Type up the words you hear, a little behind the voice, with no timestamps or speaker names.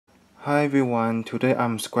Hi everyone, today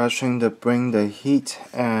I'm scratching the Bring the Heat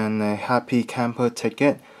and a Happy Camper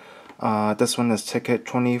ticket. This one is ticket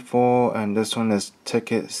 24 and this one is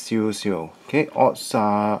ticket 00. Okay, odds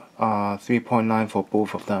are 3.9 for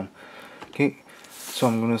both of them. Okay, so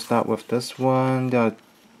I'm going to start with this one. There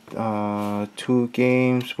are 2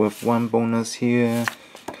 games with 1 bonus here.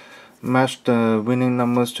 Match the winning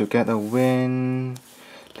numbers to get a win.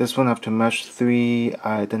 This one I have to match 3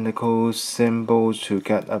 identical symbols to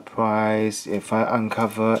get a prize. If I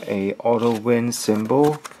uncover a auto win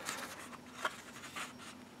symbol,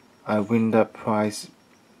 I win that prize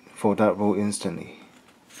for that roll instantly.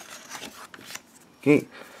 Okay,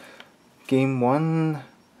 game 1,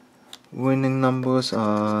 winning numbers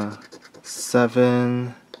are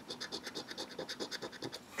 7,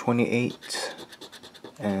 28,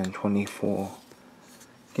 and 24.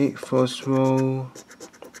 Okay, first row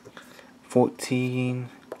 14,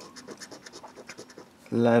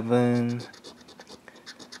 11,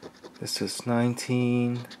 this is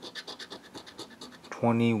 19,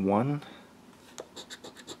 21,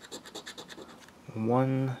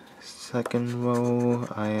 1, second row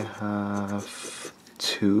I have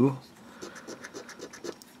 2,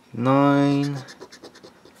 9,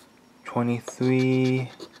 23,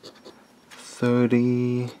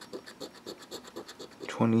 30,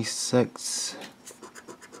 26,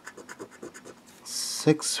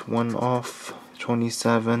 6, 1 off,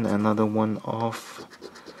 27, another 1 off,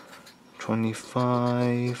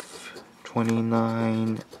 25,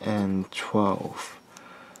 29, and 12.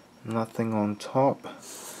 Nothing on top.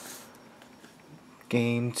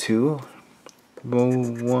 Game 2, row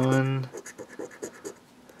 1,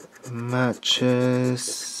 matches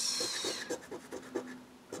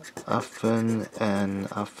Uffen and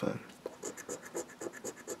Uffen.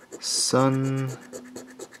 Sun,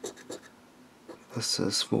 this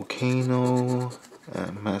is volcano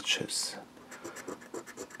and matches.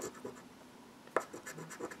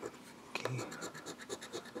 Okay.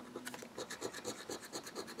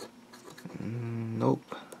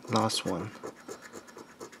 Nope, last one.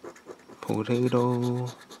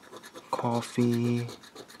 Potato, coffee,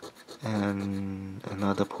 and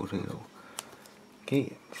another potato.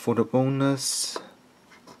 Okay, for the bonus,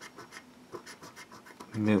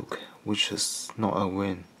 milk, which is not a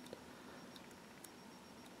win.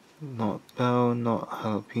 Not bell, not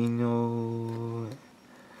jalapeno,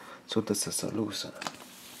 so this is a loser.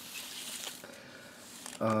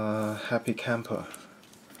 Happy camper.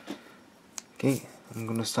 Okay, I'm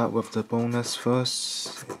gonna start with the bonus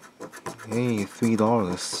first. Hey,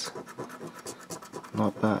 $3.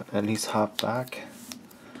 Not bad, at least half back.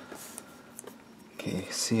 Okay,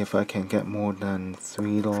 see if I can get more than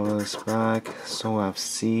 $3 back. So I have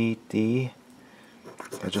C, D.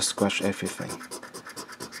 I just scratch everything.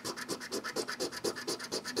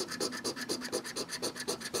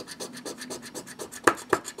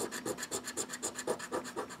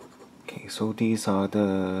 Okay, so these are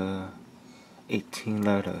the 18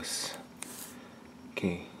 letters.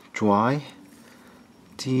 Okay, dry.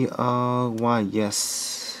 D-R-Y,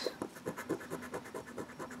 yes.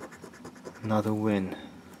 Another win.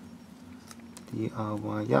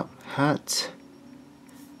 D-R-Y, yep. Hat.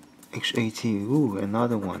 H-A-T, ooh,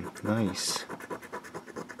 another one. Nice.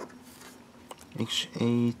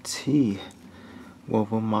 H-A-T.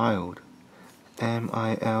 Over mild.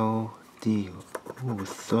 M-I-L-D. Ooh,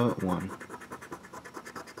 third one.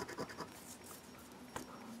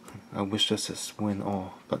 I wish this is win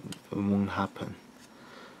all, but it won't happen.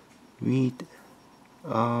 Read.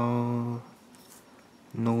 No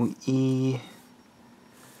E.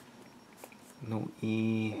 No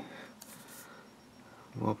E.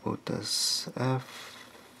 What about this? F.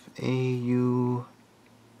 A-U.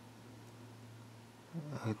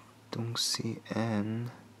 I don't see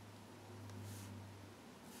N.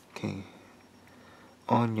 Okay.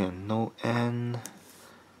 Onion, no N.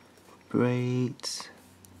 Braid.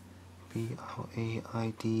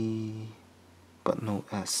 B-R-A-I-D. But no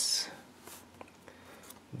S.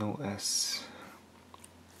 No S.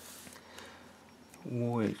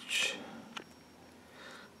 Voyage.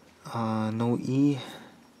 No E.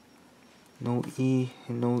 No E,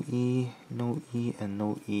 no E, no E, and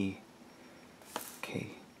no E. Okay.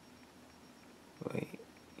 Wait.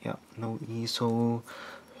 Yeah, no E. So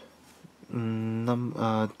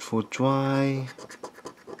for dry,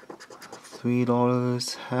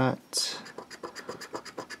 $3. Hat,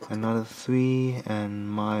 another 3, and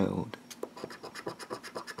mild.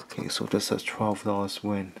 Okay, so this is $12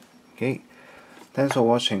 win. Okay, thanks for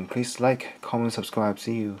watching. Please like, comment, subscribe.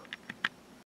 See you.